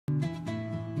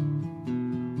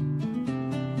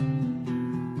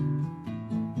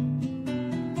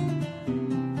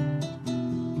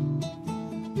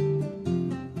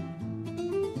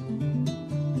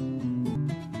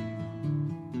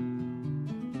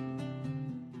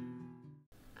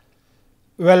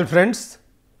Well friends,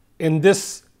 in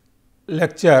this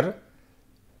lecture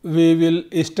we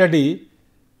will study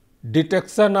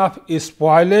detection of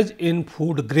spoilage in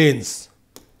food grains.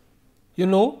 You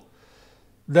know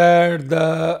that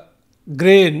the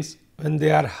grains, when they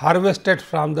are harvested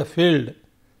from the field,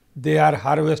 they are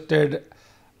harvested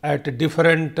at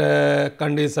different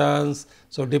conditions.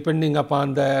 So, depending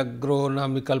upon the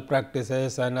agronomical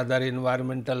practices and other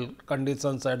environmental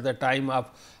conditions at the time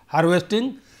of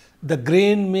harvesting, the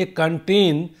grain may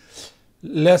contain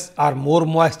less or more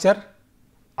moisture.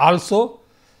 Also,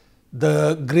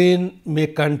 the grain may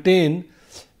contain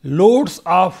loads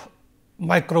of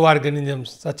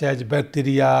microorganisms such as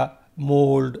bacteria,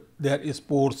 mold, their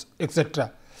spores,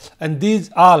 etc. And these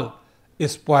all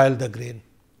spoil the grain.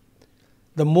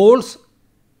 The molds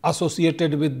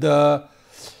associated with the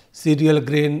cereal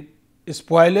grain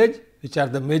spoilage, which are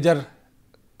the major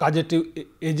causative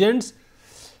agents,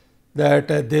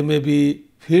 that they may be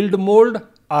field mold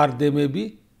or they may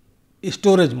be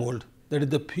storage mold. That is,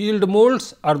 the field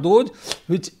molds are those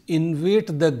which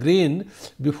invade the grain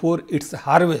before its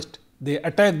harvest. They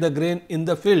attack the grain in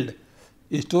the field.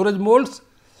 Storage molds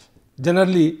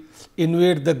generally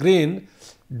invade the grain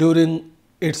during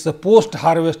its post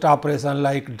harvest operation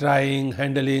like drying,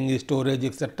 handling, storage,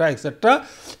 etc.,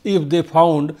 if they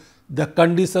found the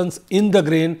conditions in the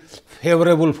grain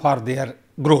favorable for their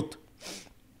growth.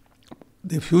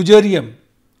 The fusarium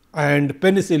and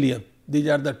penicillium, these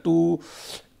are the two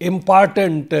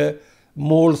important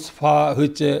molds for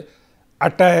which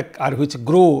attack or which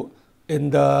grow in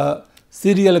the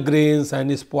cereal grains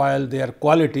and spoil their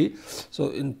quality. So,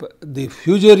 the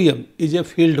fusarium is a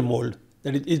field mold,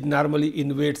 that is, it normally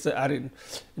invades or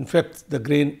infects the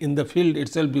grain in the field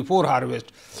itself before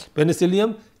harvest.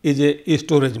 Penicillium is a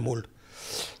storage mold.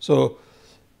 So,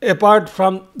 apart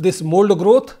from this mold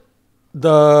growth,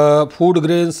 the food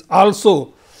grains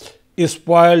also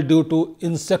spoil due to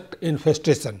insect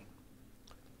infestation,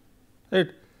 right?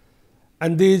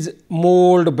 And these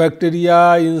mold,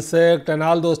 bacteria, insect and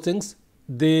all those things,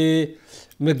 they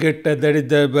may get there is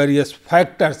the various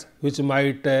factors which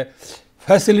might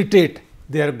facilitate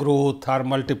their growth or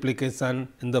multiplication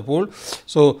in the food.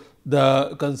 So,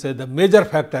 the can say the major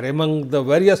factor among the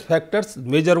various factors,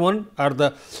 major one are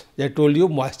the, I told you,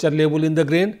 moisture level in the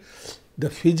grain, the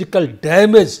physical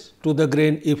damage to the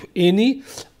grain if any,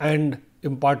 and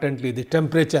importantly the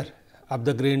temperature of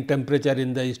the grain, temperature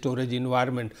in the storage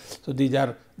environment. So, these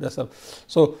are the sub.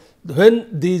 So, when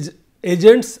these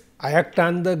agents act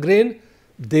on the grain,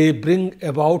 they bring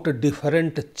about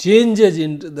different changes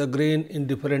in the grain in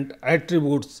different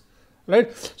attributes, right.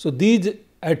 So, these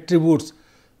attributes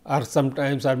are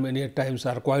sometimes or many times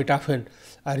or quite often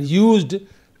are used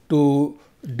to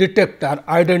detect or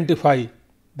identify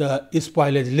the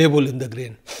spoilage level in the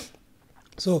grain.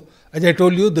 So, as I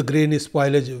told you, the grain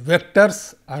spoilage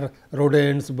vectors are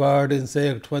rodents, bird,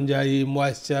 insect, fungi,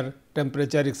 moisture,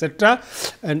 temperature, etc.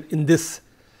 And in this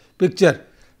picture,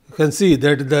 you can see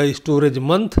that the storage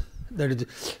month, that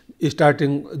is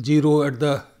starting 0 at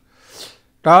the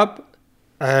top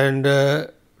and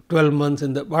 12 months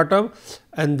in the bottom,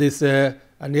 and this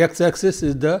and x axis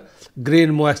is the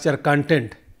grain moisture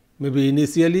content. Maybe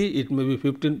initially it may be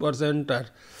 15% or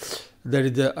that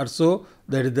is the or so,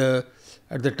 that is the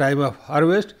at the time of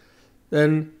harvest,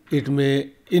 then it may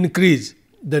increase,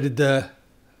 that is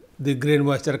the grain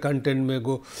moisture content may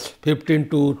go 15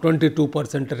 to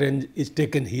 22% range is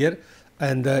taken here,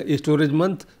 and the storage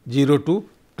month 0 to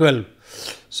 12.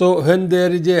 So, when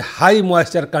there is a high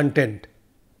moisture content,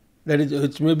 that is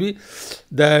which may be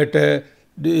that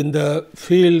in the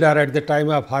field or at the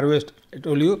time of harvest, I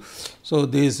told you. So,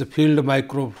 this field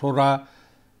microflora,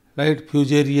 right,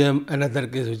 fusarium, another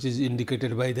case which is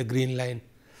indicated by the green line.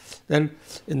 Then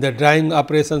in the drying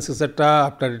operations, etc.,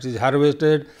 after it is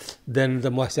harvested, then the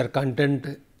moisture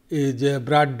content is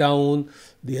brought down,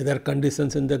 the other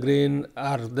conditions in the grain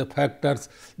are the factors,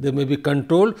 they may be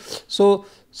controlled. So,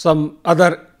 some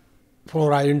other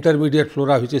flora, intermediate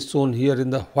flora, which is shown here in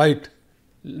the white,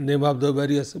 name of the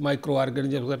various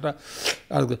microorganisms,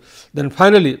 etc. Then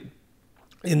finally,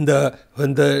 in the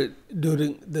when the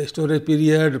during the storage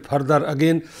period, further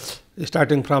again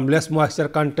starting from less moisture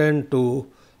content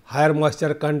to higher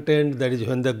moisture content, that is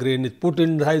when the grain is put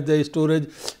inside the storage,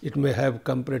 it may have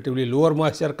comparatively lower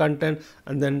moisture content,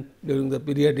 and then during the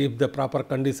period, if the proper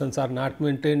conditions are not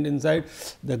maintained inside,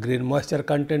 the grain moisture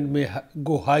content may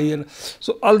go higher.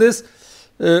 So, all this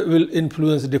will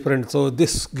influence different. So,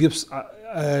 this gives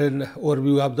an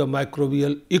overview of the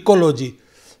microbial ecology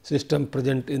system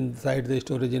present inside the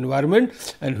storage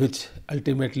environment, and which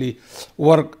ultimately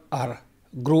work or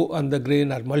grow on the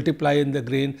grain or multiply in the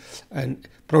grain and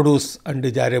produce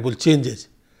undesirable changes.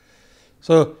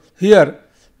 So, here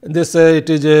this it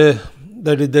is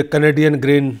that is the Canadian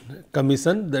Grain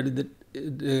Commission, that is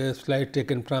the slide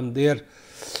taken from their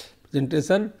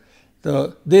presentation.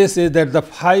 So, they say that the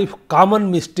 5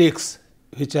 common mistakes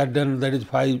which are done, that is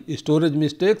 5 storage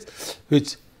mistakes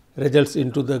which results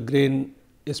into the grain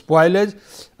spoilage,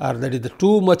 or that is the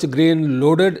too much grain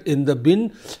loaded in the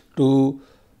bin to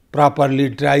properly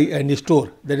dry and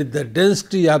store. That is the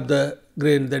density of the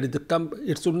grain, that is the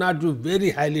it should not be very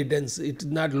highly dense, it is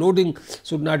not loading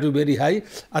should not be very high,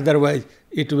 otherwise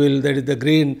it will, that is the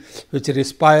grain which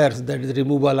respires, that is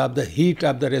removal of the heat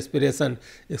of the respiration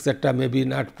etc., may be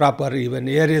not proper, even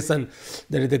aeration,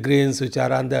 that is the grains which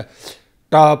are on the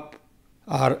top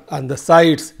or on the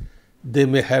sides, they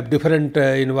may have different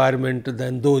environment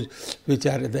than those which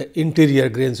are the interior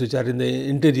grains which are in the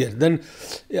interior. Then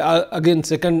again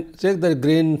second, check the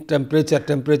grain temperature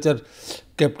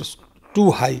kept too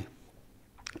high,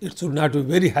 it should not be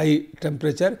very high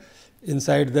temperature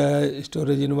inside the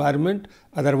storage environment,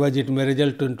 otherwise it may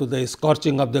result into the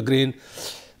scorching of the grain.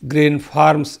 Grain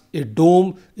forms a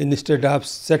dome instead of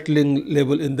settling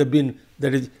level in the bin,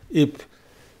 that is if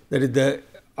that is the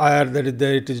air, that is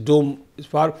the it is dome is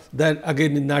formed, then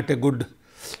again is not a good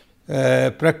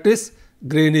practice.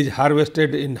 Grain is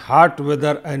harvested in hot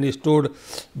weather and stored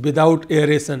without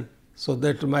aeration. So,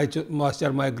 that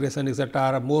moisture migration etc.,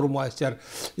 are more moisture,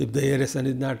 if the aeration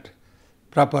is not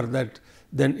proper, that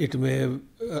then it may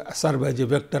serve as a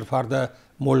vector for the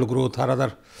mold growth or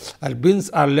other, or bins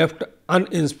are left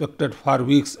uninspected for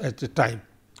weeks at a time.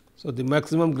 So, the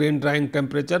maximum grain drying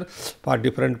temperature for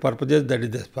different purposes, that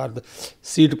is for the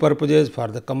seed purposes, for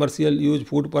the commercial use,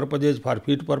 food purposes, for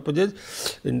feed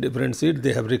purposes, in different seed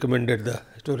they have recommended the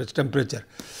storage temperature.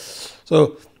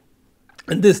 So,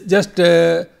 in this just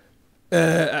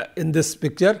in this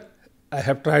picture I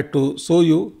have tried to show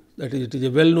you that it is a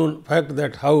well known fact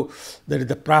that how there is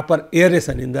the proper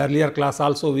aeration. In the earlier class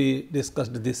also we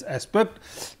discussed this aspect,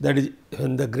 that is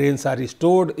when the grains are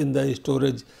stored in the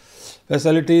storage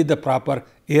facility, the proper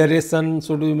aeration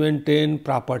should be maintained,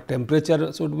 proper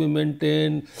temperature should be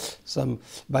maintained, some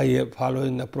by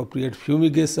following appropriate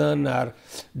fumigation or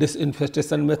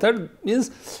disinfestation method,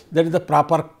 means that is the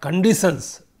proper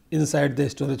conditions inside the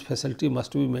storage facility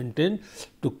must be maintained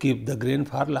to keep the grain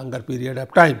for longer period of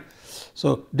time.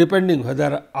 So, depending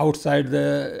whether outside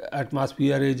the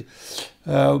atmosphere is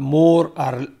more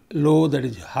or low, that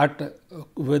is hot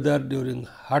weather during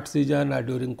hot season or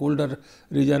during colder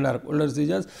region or colder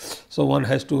seasons. So, one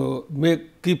has to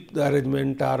keep the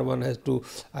arrangement, or one has to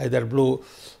either blow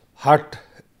hot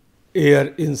air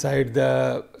inside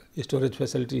the storage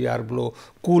facility or blow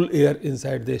cool air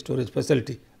inside the storage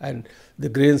facility, and the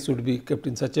grains should be kept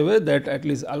in such a way that at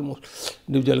least almost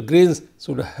individual grains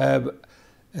should have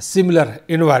a similar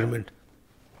environment.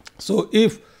 So,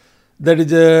 if that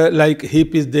is like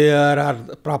heap is there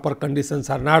or proper conditions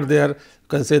are not there, you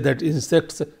can say that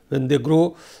insects when they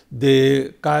grow,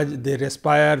 they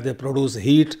respire, they produce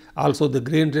heat, also the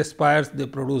grain respires, they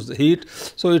produce heat.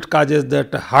 So, it causes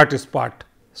that hot spot.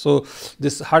 So,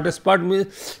 this hot spot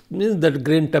means that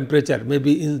grain temperature,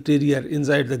 maybe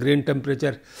inside the grain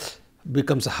temperature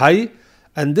becomes high,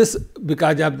 and this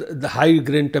because of the high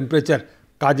grain temperature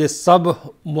causes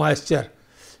sub moisture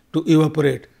to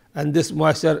evaporate, and this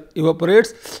moisture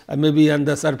evaporates, and maybe on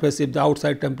the surface if the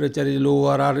outside temperature is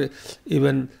lower, or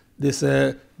even this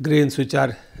grains which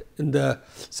are in the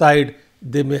side,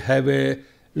 they may have a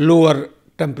lower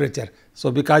temperature. So,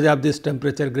 because of this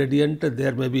temperature gradient,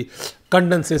 there may be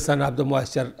condensation of the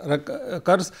moisture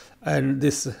occurs, and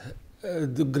this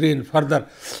the grain further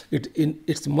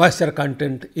its moisture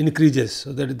content increases.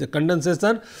 So, that is the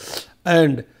condensation,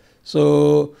 and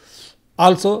so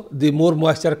also the more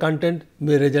moisture content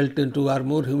may result into, or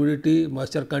more humidity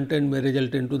moisture content may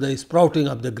result into the sprouting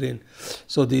of the grain.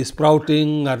 So, the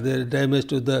sprouting or the damage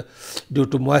to the due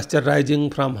to moisture rising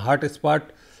from hot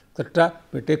spot etc.,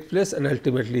 may take place, and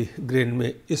ultimately grain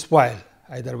may spoil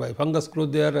either by fungus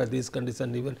growth there, or these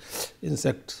conditions even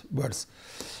insects, birds.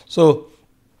 So,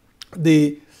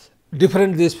 the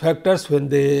different these factors when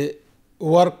they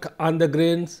work on the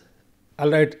grains, all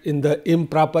right, in the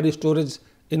improper storage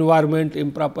environment,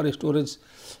 improper storage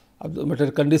of the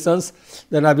material conditions,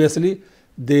 then obviously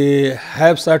they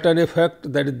have certain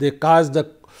effect, that they cause the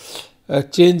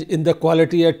change in the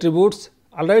quality attributes,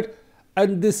 all right,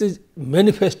 and this is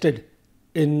manifested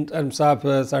in terms of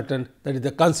certain, that is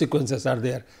the consequences are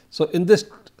there. So, in this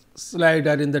slide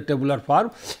or in the tabular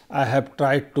form, I have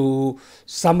tried to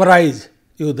summarize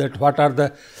you that what are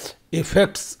the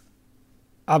effects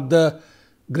of the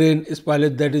grain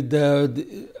spoilage, that is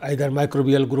the either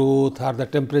microbial growth or the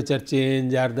temperature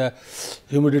change or the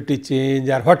humidity change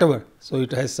or whatever. So,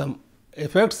 it has some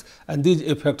effects, and these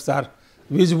effects are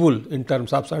visible in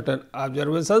terms of certain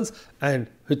observations, and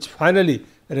which finally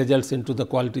results into the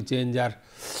quality change or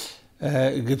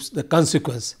gives the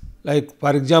consequence. Like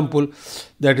for example,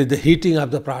 that is the heating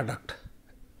of the product.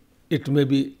 It may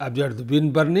be observed the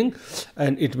wind burning,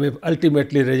 and it may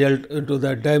ultimately result into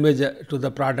the damage to the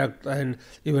product and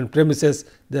even premises.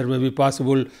 There may be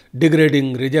possible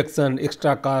degrading, rejection,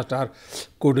 extra cost, or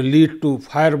could lead to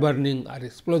fire burning or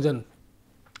explosion.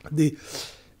 The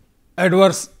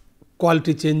adverse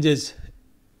quality changes,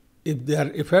 if they are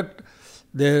effect,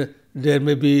 there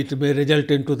may be, it may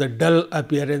result into the dull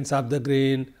appearance of the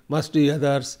grain, musty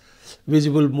others,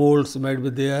 visible molds might be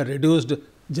there, reduced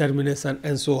germination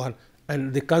and so on.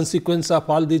 And the consequence of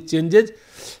all these changes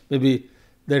may be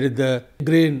that is the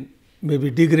grain may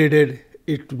be degraded,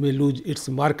 it may lose its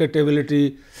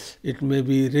marketability, it may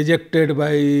be rejected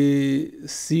by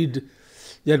seed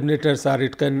germinators, or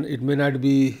it may not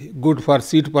be good for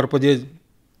seed purposes.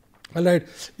 All right,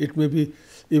 it may be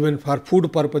even for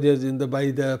food purposes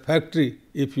by the factory.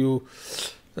 If you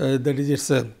that is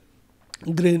its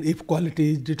grain, if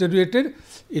quality is deteriorated,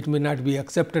 it may not be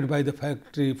accepted by the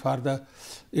factory for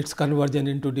its conversion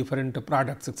into different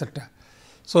products, etc.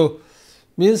 So,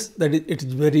 means that it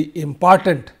is very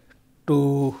important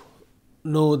to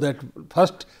know that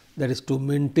first, that is to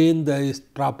maintain the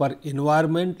proper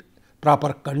environment,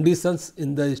 proper conditions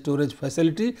in the storage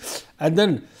facility, and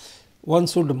then one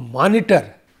should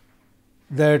monitor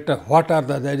that what are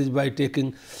that is by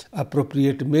taking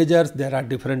appropriate measures. There are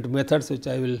different methods which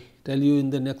I will tell you in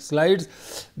the next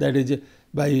slides, that is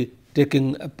by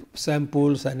taking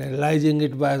samples and analyzing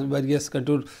it by various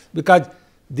control, because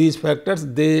these factors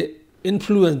they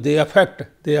influence, they affect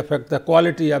the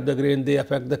quality of the grain, they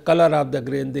affect the color of the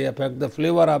grain, they affect the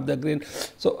flavor of the grain,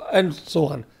 so and so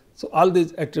on. So, all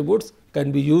these attributes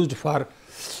can be used for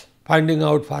finding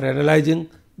out, for analyzing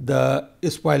the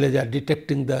spoilage or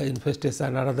detecting the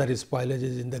infestation or other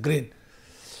spoilages in the grain.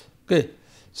 Okay.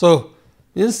 So,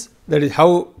 means that is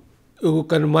how you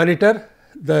can monitor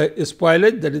the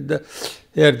spoilage, that is the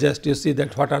here just you see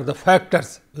that what are the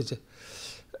factors which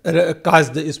cause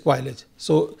the spoilage.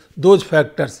 So, those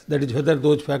factors, that is whether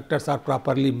those factors are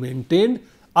properly maintained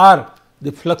or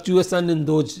the fluctuation in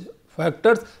those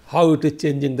factors, how it is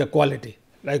changing the quality.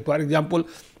 Like for example,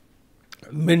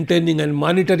 maintaining and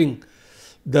monitoring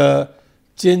the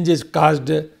changes caused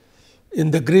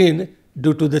in the grain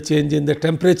due to the change in the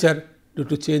temperature, due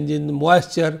to change in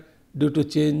moisture, due to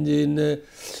change in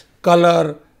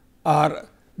color, or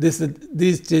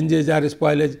these changes are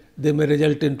spoilage, they may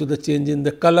result into the change in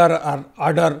the color or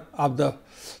odor of the,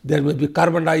 there may be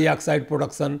carbon dioxide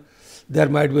production, there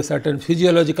might be certain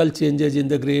physiological changes in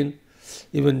the grain,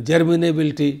 even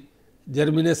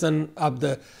germination of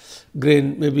the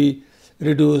grain may be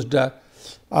reduced,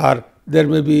 or there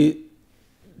may be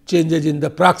changes in the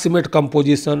proximate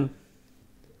composition,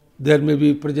 there may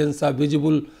be presence of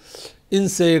visible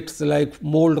insects like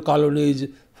mold colonies,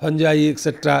 fungi,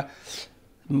 etc.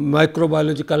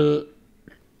 Microbiological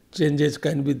changes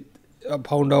can be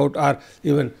found out, or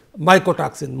even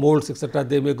mycotoxin, molds, etc.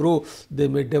 They may grow, they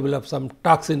may develop some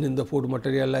toxin in the food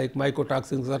material like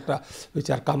mycotoxins, etc., which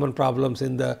are common problems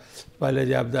in the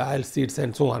biology of the oil seeds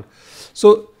and so on.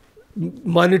 So,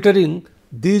 monitoring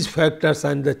these factors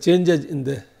and the changes in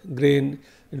the grain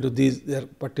into these their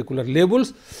particular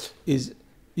labels is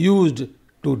used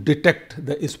to detect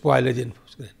the spoilage in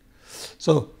grain.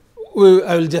 So,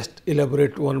 I will just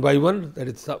elaborate one by one. That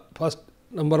is the first,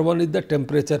 number one is the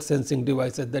temperature sensing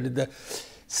devices, that is the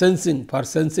sensing, for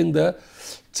sensing the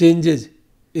changes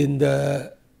in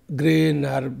the grain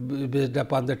or based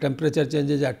upon the temperature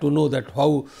changes, or to know that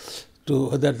how to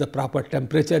whether the proper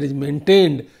temperature is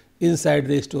maintained inside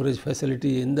the storage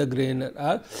facility in the grain,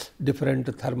 or different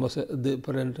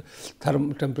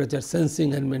temperature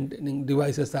sensing and maintaining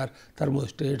devices are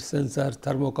thermostats, sensors,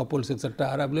 thermocouples, etc.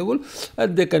 are available,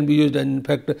 and they can be used. And in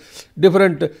fact,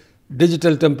 different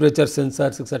digital temperature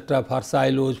sensors, etc. for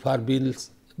silos, for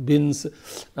bins,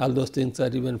 all those things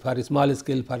are even for small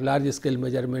scale, for large scale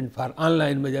measurement, for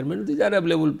online measurement. These are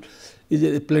available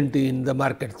plenty in the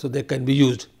market, so they can be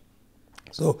used.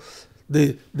 So,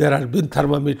 there are bin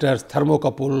thermometers,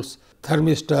 thermocouples,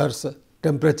 thermistors,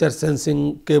 temperature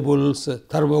sensing cables,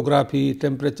 thermography,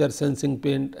 temperature sensing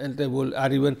pen and table,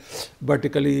 or even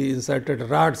vertically inserted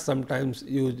rods sometimes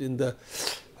used in the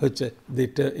which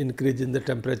the increase in the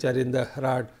temperature in the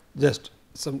rod, just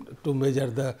some to measure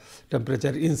the temperature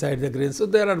inside the grain. So,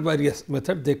 there are various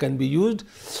methods they can be used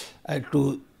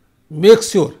to make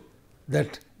sure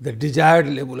that the desired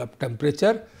level of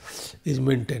temperature is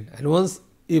maintained, and once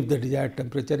if the desired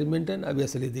temperature is maintained,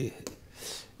 obviously the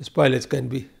spoilage can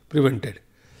be prevented.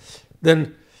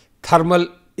 Then thermal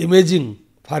imaging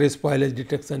for spoilage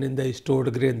detection in the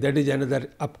stored grain, that is another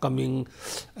upcoming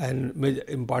and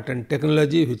important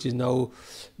technology which is now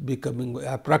becoming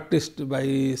practiced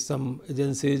by some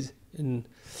agencies in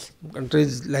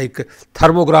countries like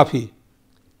thermography.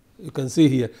 You can see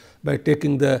here, by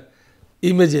taking the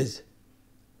images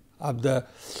of the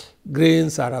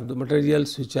grains or of the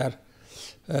materials which are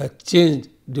changed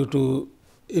due to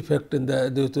effect in the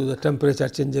due to the temperature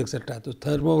change, etc. So,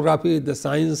 thermography is the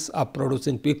science of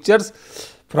producing pictures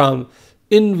from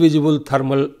invisible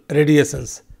thermal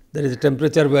radiations, that is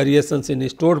temperature variations in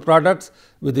stored products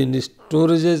within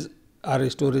storages or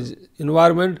storage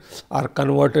environment are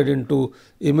converted into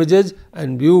images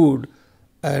and viewed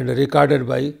and recorded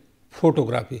by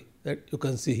photography, that you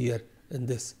can see here in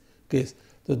this case.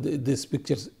 So, this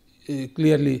picture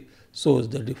clearly shows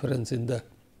the difference in the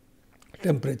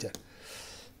temperature.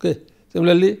 Okay.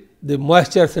 Similarly, the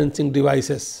moisture sensing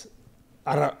devices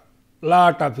are a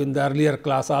lot of in the earlier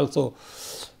class also,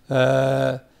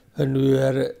 when we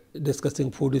were discussing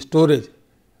food storage,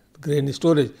 grain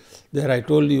storage, there I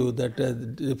told you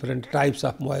that different types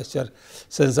of moisture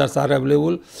sensors are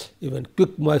available, even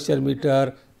quick moisture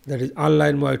meter, that is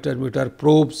online moisture meter,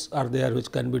 probes are there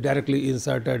which can be directly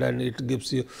inserted and it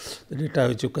gives you the data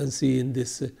which you can see in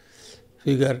this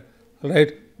figure,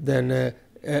 right. Then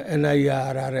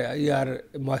NIR or IR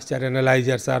moisture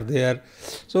analyzers are there.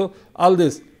 So, all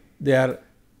this they are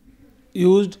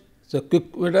used. So,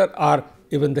 quick meter or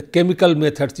even the chemical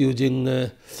methods using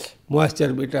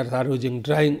moisture meters or using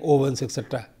drying ovens,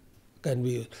 etc. can be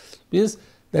used. Means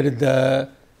that is the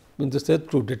means to say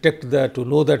to detect the to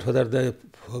know that whether the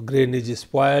grain is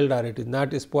spoiled or it is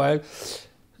not spoiled,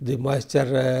 the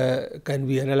moisture can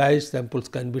be analyzed, samples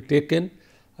can be taken,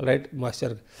 right,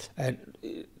 moisture, and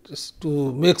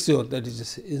to make sure that it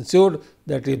is ensured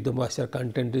that if the moisture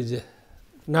content is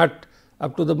not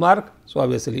up to the mark, so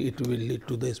obviously it will lead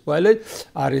to the spoilage,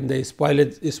 or in the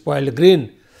spoiled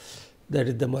grain, that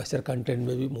is the moisture content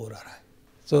may be more or high.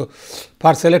 So,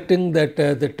 for selecting that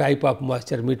the type of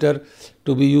moisture meter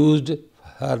to be used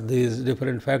are these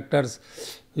different factors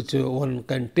which one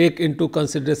can take into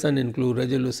consideration, include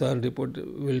resolution,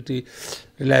 reportability,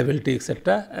 reliability,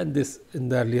 etc. And this in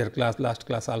the earlier class, last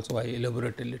class also I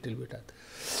elaborated a little bit.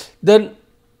 Then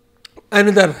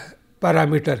another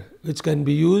parameter which can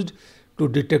be used to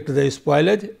detect the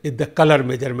spoilage is the color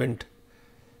measurement,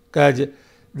 because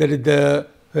that is the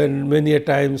when many a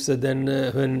times then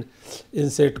when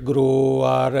insect grow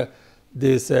or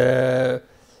this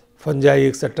fungi,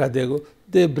 etc.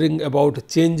 they bring about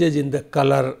changes in the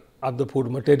color of the food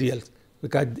materials,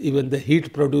 because even the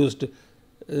heat produced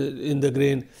in the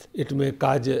grain, it may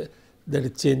cause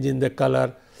that change in the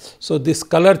color. So, this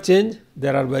color change,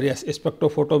 there are various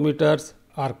spectrophotometers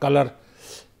or color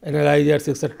analyzers,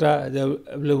 etc.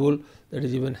 available, that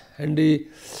is even handy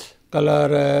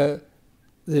color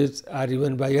are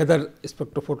even by other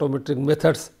spectrophotometric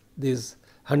methods, these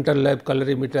Hunter lab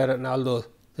colorimeter and all those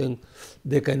things,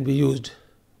 they can be used,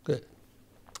 okay,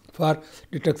 for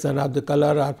detection of the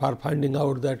color or for finding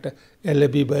out that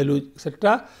LAB value,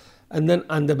 etc. And then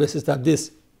on the basis of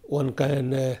this, one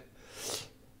can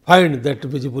find that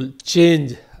visible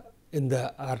change in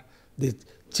the or the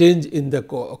change in the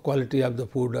quality of the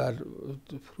food or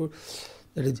fruit.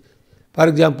 That is, for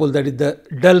example, that is the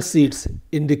dull seeds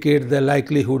indicate the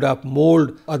likelihood of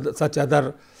mold or such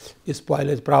other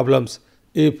spoilage problems.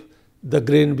 If the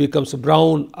grain becomes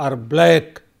brown or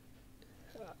black,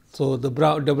 so the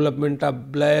brown development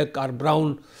of black or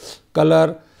brown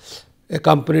color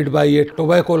accompanied by a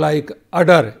tobacco like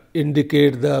odor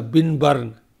indicate the bin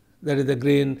burn, that is the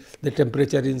grain, the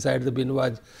temperature inside the bin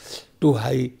was too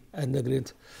high and the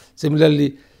grains.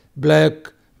 Similarly,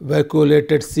 black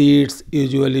vacuolated seeds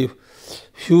usually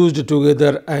fused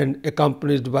together and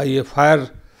accompanied by a fire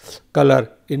color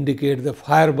indicate the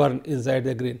fire burn inside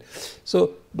the grain.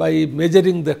 So, by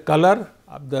measuring the color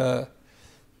of the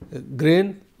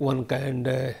grain, one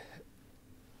can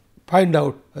find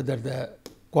out whether the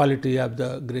quality of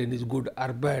the grain is good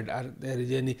or bad, or there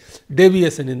is any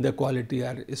deviation in the quality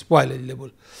or spoilage level.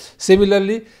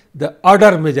 Similarly, the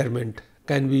odor measurement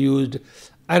can be used,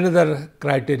 another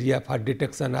criteria for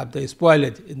detection of the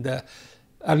spoilage. In the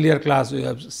earlier class, we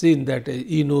have seen that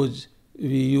E-nose we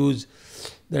use,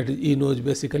 that is E-nose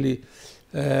basically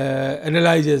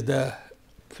analyzes the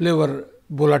flavor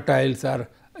volatiles or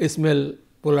smell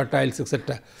volatiles,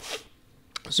 etc.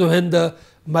 So, when the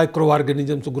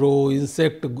microorganisms grow,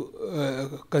 insect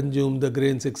consume the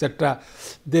grains, etc.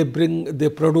 They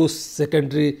produce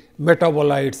secondary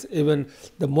metabolites, even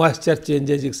the moisture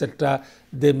changes, etc.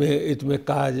 It may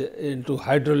cause into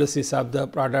hydrolysis of the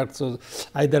product. So,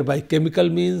 either by chemical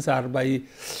means or by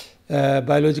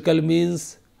biological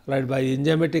means, right, by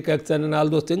enzymatic action and all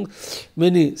those things,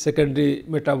 many secondary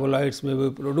metabolites may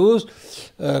be produced,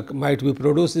 might be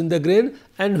produced in the grain,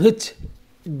 and which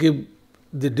give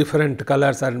the different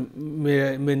colors, and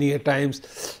many a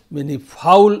times many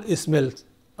foul smells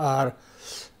are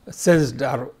sensed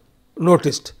or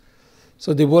noticed.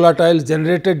 So, the volatiles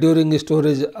generated during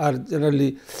storage are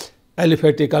generally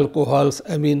aliphatic alcohols,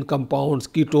 amine compounds,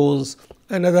 ketones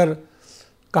and other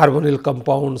carbonyl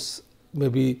compounds,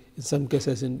 maybe in some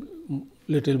cases in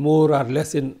little more or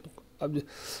less in.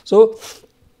 So,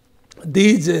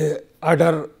 these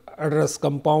odorous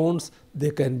compounds,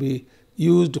 they can be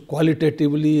used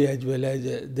qualitatively as well as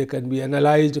they can be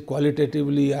analyzed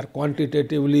qualitatively or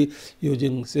quantitatively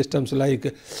using systems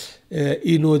like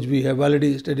ENOS. We have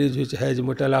already studied, which has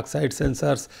metal oxide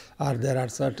sensors, or there are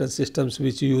certain systems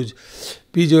which use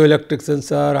piezoelectric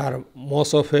sensor or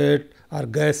MOSFET or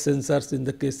gas sensors in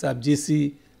the case of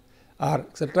GC or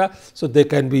etc. So, they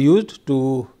can be used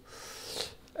to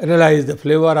analyze the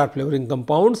flavor or flavoring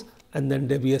compounds, and then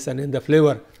deviation in the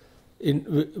flavor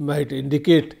might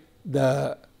indicate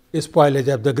the spoilage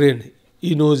of the grain.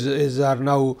 ENOS are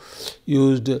now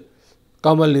used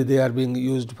commonly, they are being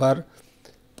used for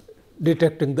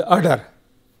detecting the odor.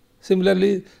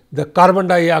 Similarly, the carbon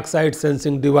dioxide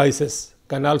sensing devices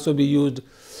can also be used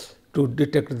to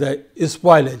detect the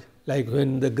spoilage, like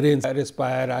when the grains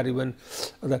respire or even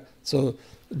other. So,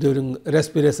 during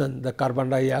respiration the carbon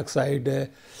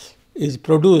dioxide is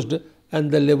produced,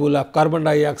 and the level of carbon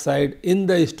dioxide in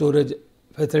the storage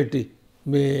facility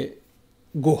may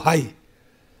go high.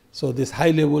 So, this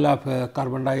high level of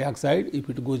carbon dioxide, if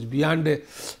it goes beyond a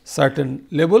certain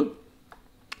level,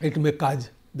 it may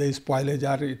cause the spoilage,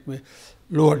 or it may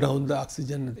lower down the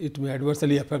oxygen, it may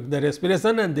adversely affect the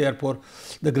respiration, and therefore,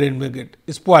 the grain may get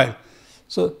spoiled.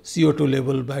 So, CO2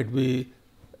 level might be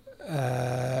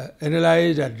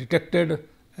analyzed or detected,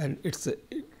 and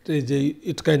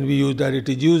it can be used, or it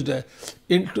is used as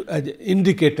an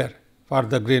indicator for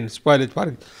the grain spoilage.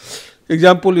 For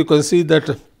example, you can see that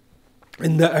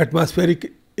in the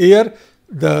atmospheric air,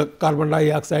 the carbon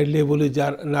dioxide level is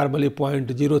normally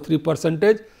 0.03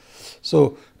 percentage.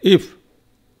 So, if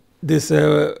this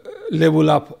level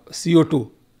of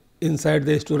CO2 inside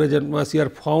the storage atmosphere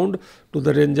found to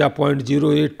the range of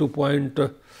 0.08 to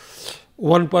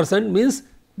 0.1%, means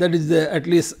that is at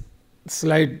least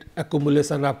slight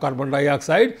accumulation of carbon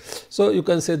dioxide. So, you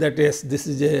can say that yes, this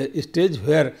is a stage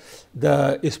where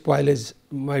the spoilage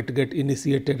might get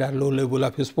initiated, or low level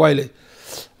of spoilage,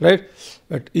 right.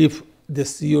 But if the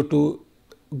CO2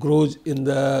 grows in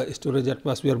the storage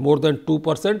atmosphere more than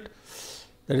 2%,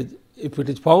 that is, if it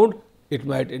is found, it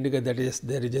might indicate that yes,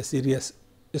 there is a serious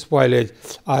spoilage,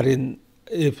 or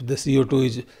if the CO2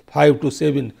 is 5 to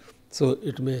 7. So,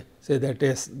 it may say that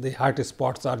yes, the hot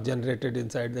spots are generated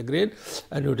inside the grain,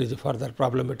 and it is further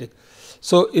problematic.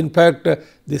 So, in fact, the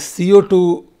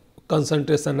CO2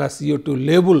 concentration or CO2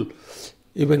 level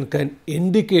even can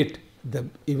indicate the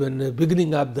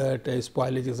beginning of that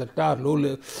spoilage, etc., or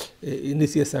low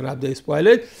initiation of the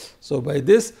spoilage. So, by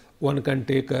this one can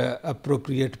take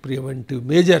appropriate preventive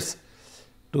measures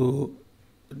to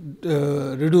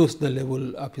reduce the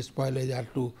level of spoilage, or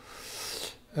to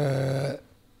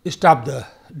stop the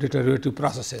deteriorative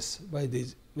processes by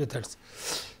these methods.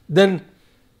 Then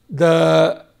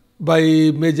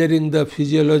by measuring the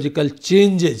physiological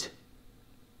changes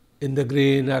in the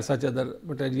grain or such other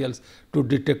materials to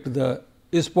detect the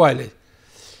spoilage,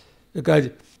 because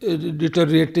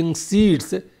deteriorating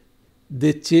seeds,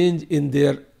 they change in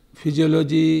their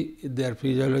physiology, their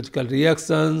physiological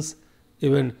reactions,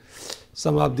 even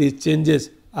some of these changes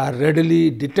are readily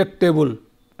detectable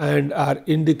and are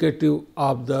indicative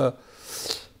of the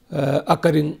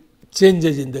occurring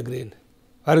changes in the grain.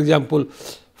 For example,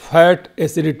 fat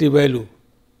acidity value,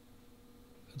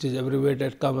 which is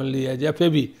abbreviated commonly as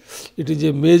FAB, it is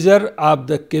a measure of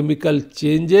the chemical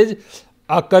changes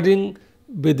occurring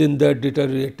within the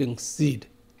deteriorating seed.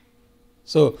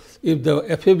 So, if the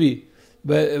FAB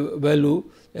value,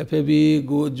 FAB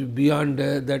goes beyond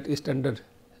that standard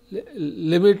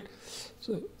limit,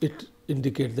 so it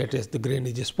indicates that yes, the grain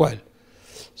is spoiled.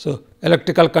 So,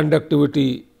 electrical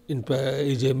conductivity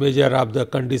is a measure of the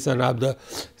condition of the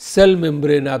cell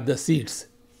membrane of the seeds.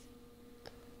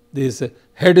 This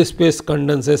head space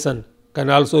condensation can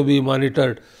also be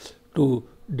monitored to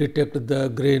detect the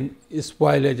grain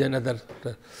spoilage and other.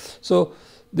 So,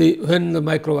 when the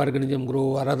microorganism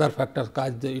grow or other factors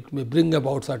cause it may bring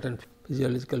about certain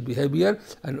physiological behavior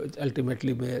and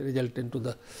ultimately may result into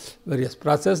the various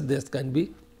process. This can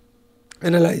be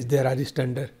analyzed. There are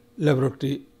standard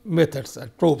laboratory methods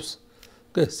and probes.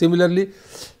 Okay. Similarly,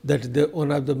 that is the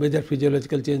one of the major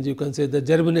physiological change you can say the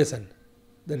germination,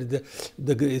 that is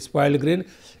the spoiled grain,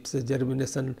 its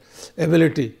germination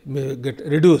ability may get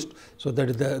reduced. So,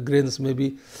 that is the grains may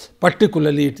be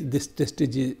particularly this test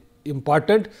is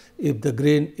important if the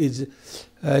grain is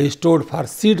stored for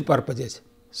seed purposes.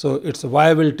 So, its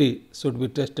viability should be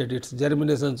tested, its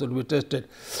germination should be tested,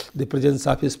 the presence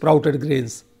of sprouted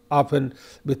grains often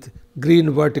with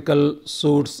green vertical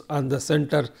shoots on the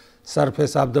center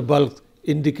surface of the bulb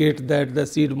indicate that the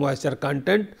seed moisture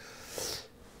content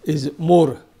is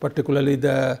more, particularly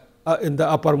the in the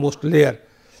uppermost layer.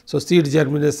 So, seed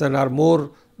germination are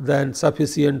more than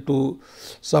sufficient to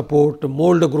support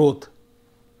mold growth.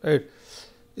 Right.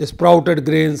 Sprouted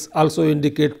grains also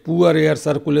indicate poor air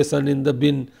circulation in the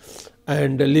bin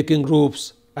and leaking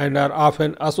roofs and are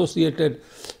often associated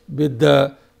with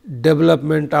the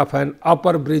development of an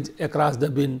upper bridge across the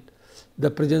bin. The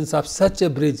presence of such a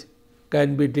bridge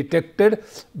can be detected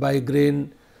by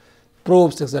grain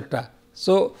probes, etc.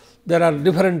 So, there are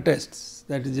different tests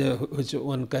that is which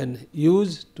one can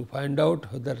use to find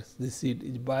out whether the seed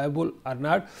is viable or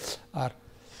not, or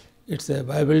its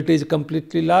viability is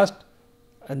completely lost,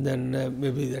 and then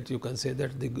maybe that you can say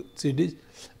that the seed is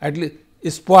at least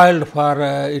spoiled for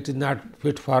it is not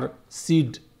fit for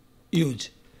seed use.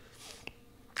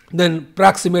 Then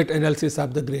proximate analysis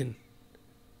of the grain,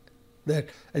 that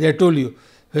as I told you,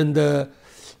 when the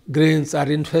grains are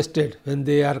infested, when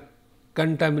they are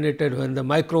contaminated, when the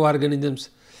microorganisms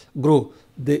grow,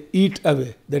 they eat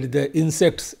away, that is the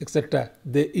insects, etc.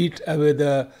 They eat away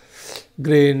the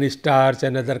grain, starch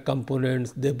and other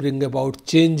components. They bring about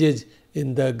changes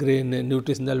in the grain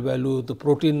nutritional value. The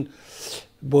protein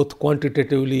both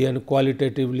quantitatively and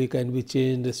qualitatively can be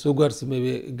changed. The sugars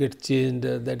may get changed,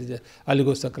 that is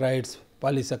oligosaccharides,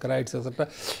 polysaccharides, etc.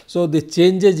 So, the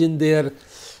changes in their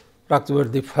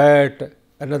approximate the fat,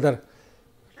 another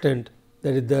trend,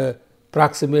 that is the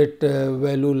proximate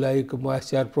value like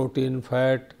moisture, protein,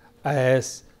 fat,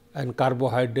 ice and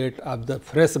carbohydrate of the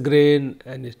fresh grain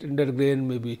and standard grain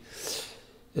may be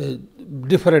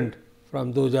different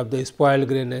from those of the spoiled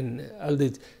grain, and all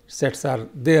these sets are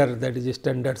there, that is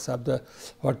standards of the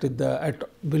what is the at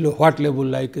below what level,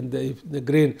 like in the if the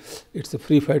grain its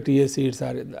free fatty acids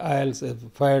or in the oils,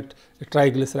 fat,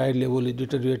 triglyceride level is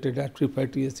deteriorated at free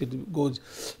fatty acid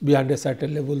goes beyond a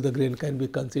certain level, the grain can be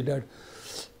considered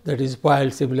that is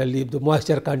spoiled. Similarly, if the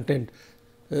moisture content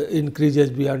increases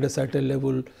beyond a certain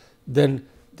level, then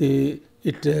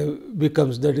it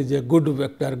becomes that is a good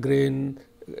vector grain,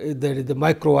 that is the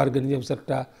microorganisms,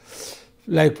 etc.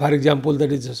 Like for example,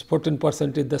 that is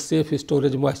 14% is the safe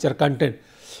storage moisture content.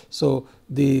 So,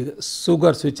 the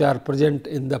sugars which are present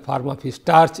in the form of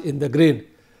starch in the grain.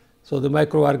 So, the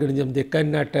microorganism they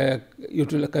cannot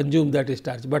consume that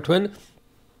starch, but when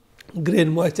grain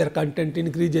moisture content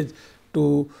increases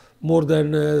to more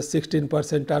than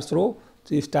 16% or so,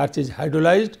 the starch is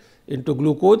hydrolyzed into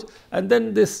glucose, and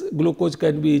then this glucose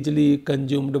can be easily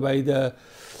consumed by the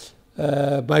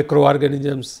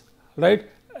microorganisms, right,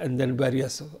 and then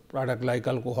various products like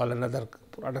alcohol and other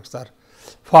products are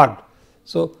formed.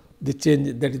 So, the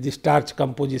change, that is the starch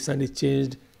composition is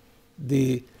changed,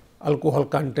 the alcohol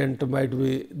content might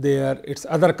be there, its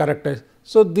other characters.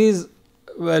 So, these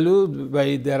values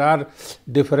by there are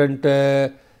different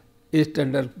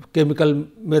standard chemical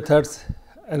methods,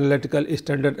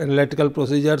 standard analytical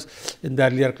procedures. In the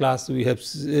earlier class we have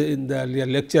in the earlier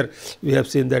lecture we have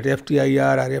seen that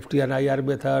FTIR or FTNIR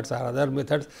methods or other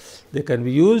methods, they can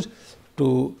be used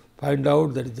to find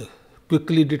out that is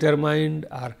quickly determined,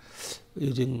 or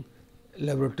using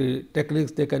laboratory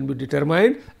techniques they can be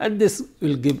determined, and this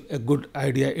will give a good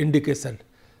idea indication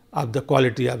of the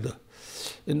quality of the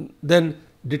then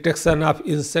detection of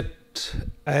insect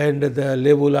and the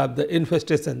level of the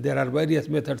infestation. There are various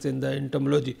methods in the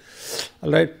entomology,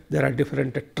 all right. There are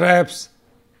different traps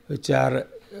which are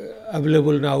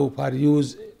available now for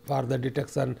use for the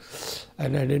detection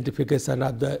and identification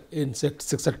of the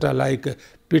insects, etc., like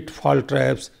pitfall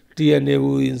traps,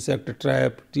 TNAU insect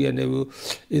trap, TNAU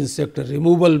insect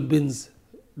removal bins.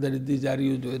 That is, these are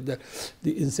used with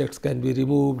the insects can be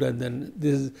removed, and then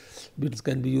these bins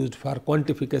can be used for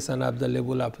quantification of the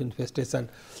level of infestation,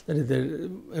 that is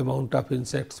the amount of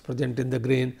insects present in the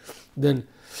grain. Then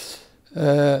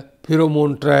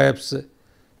pheromone traps,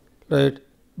 right,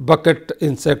 bucket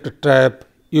insect trap,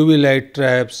 UV light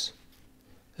traps,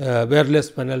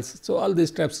 wireless panels. So, all these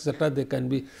traps, etc., they can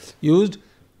be used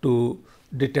to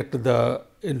detect the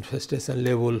infestation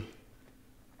level.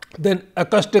 Then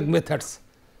acoustic methods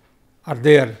are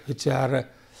there, which are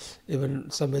even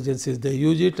some agencies they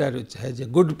use it, or which has a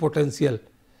good potential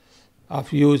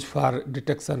of use for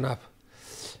detection of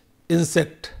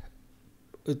insect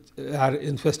which are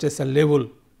infestation level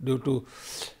due to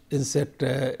insect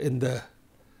in the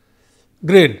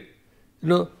grain. You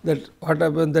know that what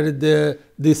happens, that is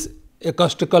this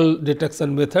acoustical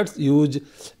detection methods use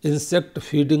insect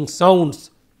feeding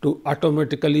sounds to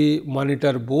automatically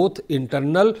monitor both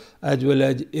internal as well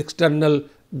as external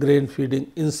grain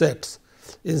feeding insects.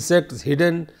 Insects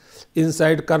hidden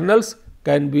inside kernels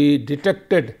can be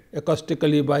detected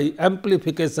acoustically by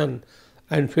amplification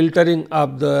and filtering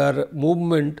of their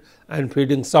movement and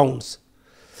feeding sounds.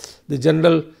 The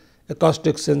general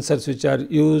acoustic sensors which are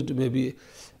used may be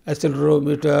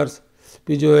accelerometers,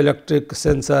 piezoelectric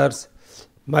sensors,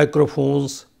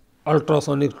 microphones,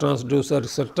 ultrasonic transducer,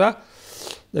 etc.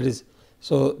 That is,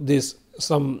 so this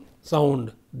some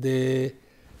sound they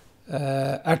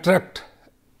attract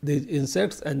these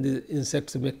insects, and the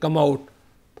insects may come out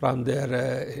from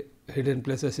their hidden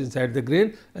places inside the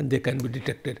grain, and they can be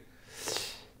detected.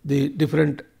 The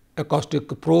different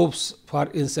acoustic probes for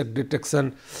insect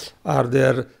detection are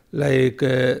there, like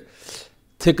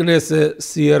thickness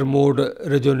shear mode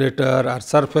resonator or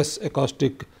surface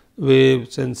acoustic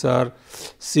wave sensor,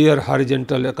 shear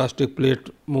horizontal acoustic plate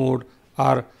mode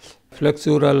or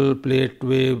flexural plate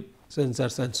wave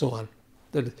sensors, and so on.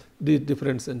 That is, these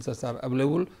different sensors are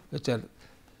available which are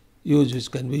used,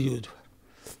 which can be used.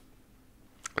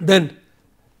 Then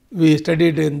we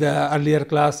studied in the earlier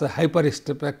class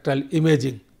hyperspectral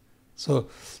imaging. So,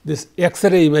 this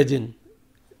X-ray imaging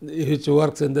which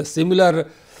works in the similar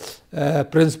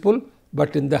principle,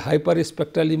 but in the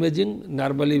hyperspectral imaging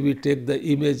normally we take the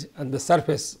image on the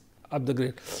surface of the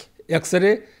grain.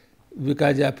 X-ray,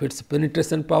 because of its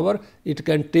penetration power, it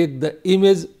can take the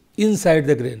image inside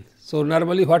the grain. So,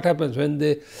 normally what happens when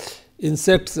the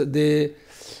insects they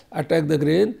attack the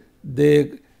grain,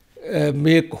 they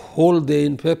make hole, they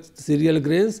infect cereal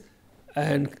grains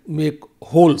and make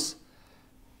holes,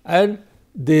 and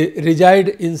they reside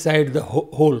inside the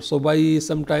hole. So, by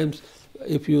sometimes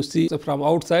if you see from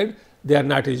outside, they are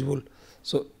not visible.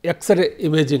 So, X-ray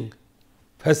imaging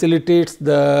facilitates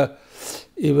the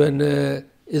even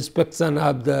inspection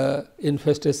of the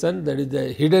infestation, that is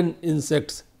the hidden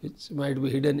insects which might be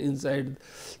hidden inside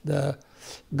the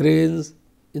grains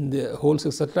in the holes,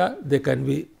 etc. They can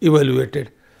be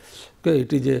evaluated. Okay,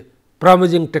 it is a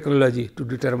promising technology to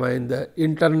determine the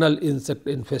internal insect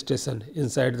infestation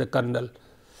inside the kernel.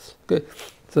 Okay.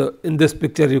 So, in this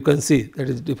picture you can see that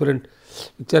is different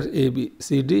picture A, B,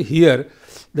 C, D. Here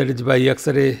that is by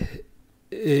X-ray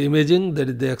imaging, that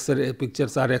is the X-ray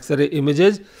pictures are X-ray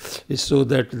images, so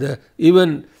that the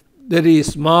even very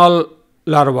small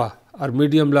larva or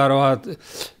medium larva,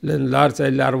 then large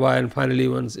size larva, and finally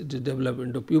once it is developed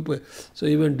into pupae. So,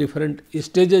 even different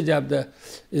stages of the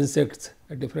insects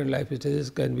at different life stages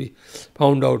can be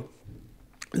found out.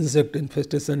 Insect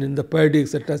infestation in the paddy,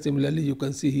 etc. Similarly, you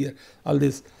can see here all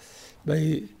this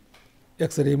by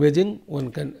X-ray imaging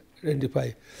one can identify.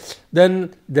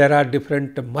 Then there are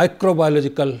different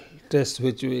microbiological tests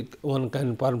which one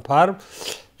can perform.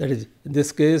 That is, in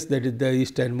this case, that is the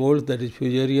yeast and molds, that is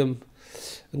fusarium,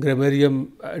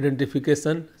 grammarium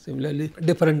identification. Similarly,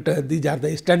 different these are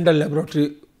the standard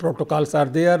laboratory protocols are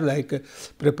there, like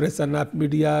preparation of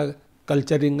media,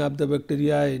 culturing of the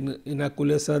bacteria,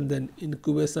 inoculation, then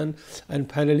incubation,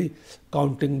 and finally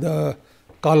counting the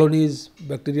colonies,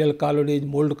 bacterial colonies,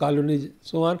 mold colonies,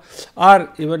 so on.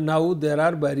 Or even now there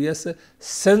are various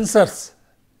sensors,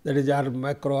 that is our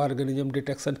microorganism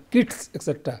detection kits,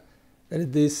 etc. That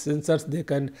is, these sensors they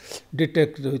can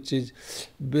detect, which is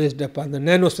based upon the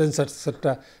nanosensors,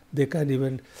 etc. They can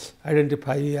even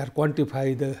identify or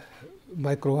quantify the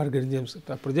microorganisms that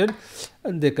are present,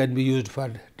 and they can be used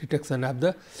for detection of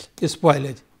the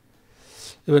spoilage.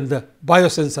 Even the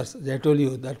biosensors, as I told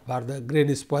you that for the grain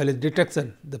spoilage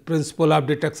detection, the principle of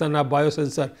detection of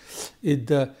biosensor is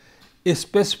the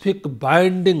specific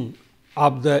binding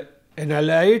of the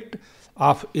analyte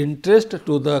of interest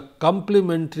to the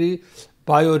complementary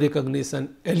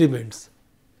biorecognition elements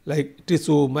like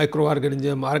tissue,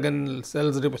 microorganism, organelle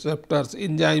cells, receptors,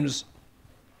 enzymes,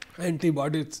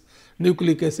 antibodies,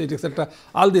 nucleic acid, etc.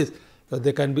 All these, so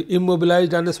they can be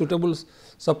immobilized on a suitable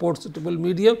suitable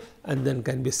medium, and then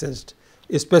can be sensed.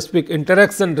 A specific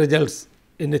interaction results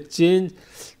in a change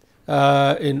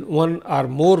in one or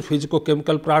more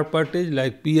physicochemical properties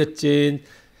like pH change,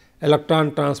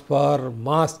 electron transfer,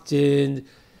 mass change,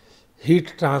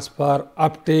 heat transfer,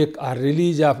 uptake or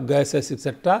release of gases,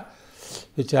 etc.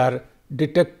 which are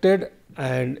detected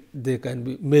and they can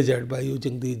be measured by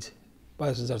using these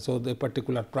biosensors. So, the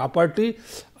particular property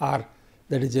or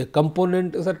that is a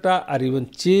component etc., or even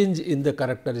change in the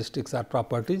characteristics or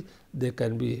properties, they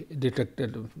can be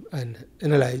detected and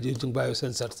analyzed using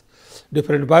biosensors.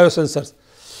 Different biosensors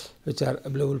which are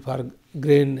available for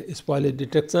grain spoilage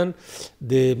detection,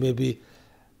 they may be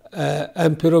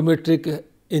amperometric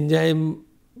enzyme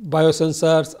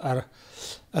biosensors or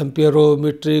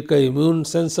amperometric immune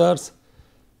sensors,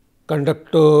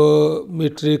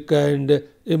 conductometric and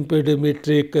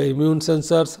impediometric immune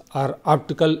sensors or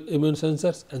optical immune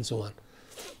sensors and so on.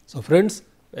 So, friends,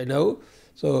 by now,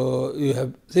 so you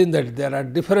have seen that there are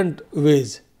different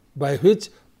ways by which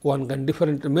one can,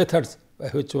 different methods by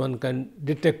which one can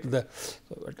detect the.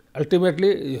 So, but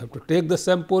ultimately, you have to take the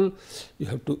sample, you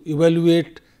have to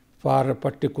evaluate for a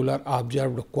particular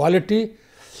observed quality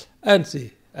and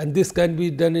see, and this can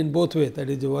be done in both ways. That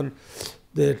is one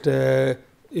that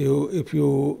if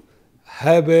you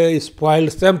have a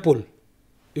spoiled sample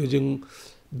using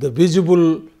the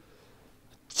visible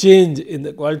change in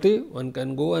the quality, one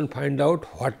can go and find out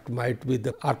what might be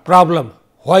the problem,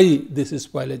 why this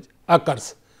spoilage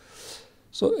occurs.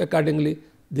 So, accordingly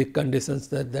the conditions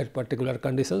that particular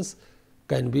conditions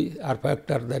can be or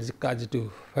factor, that is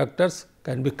causative factors,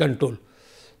 can be controlled.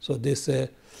 So, this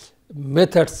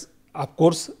methods, of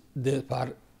course,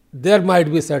 there might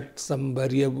be some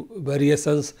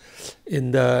variations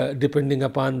in the depending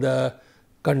upon the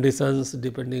conditions,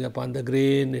 depending upon the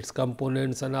grain, its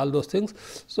components and all those things.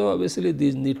 So, obviously,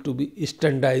 these need to be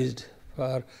standardized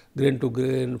for grain to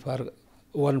grain, for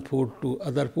one food to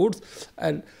other foods,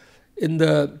 and in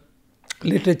the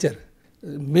literature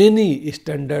many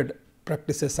standard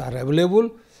practices are available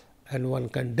and one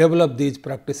can develop these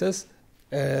practices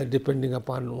depending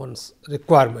upon one's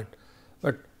requirement.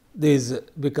 But these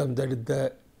become that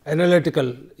the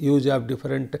analytical use of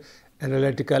different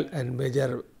analytical and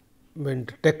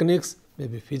measurement techniques,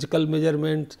 maybe physical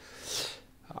measurement,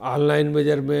 online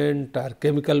measurement or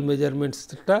chemical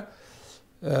measurements etc.,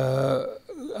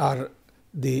 are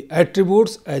the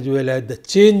attributes as well as the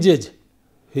changes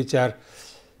which are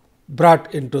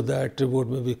brought into the attribute,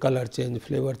 maybe color change,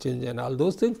 flavor change and all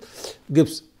those things,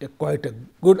 gives quite a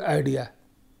good idea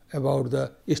about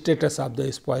the status of the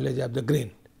spoilage of the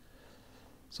grain.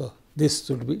 So, this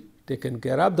should be taken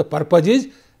care of. The purpose is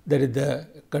that is the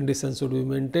conditions should be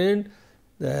maintained,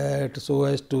 that so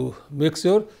as to make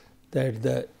sure that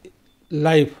the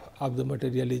life of the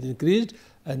material is increased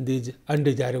and these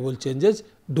undesirable changes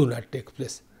do not take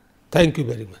place. Thank you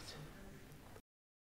very much.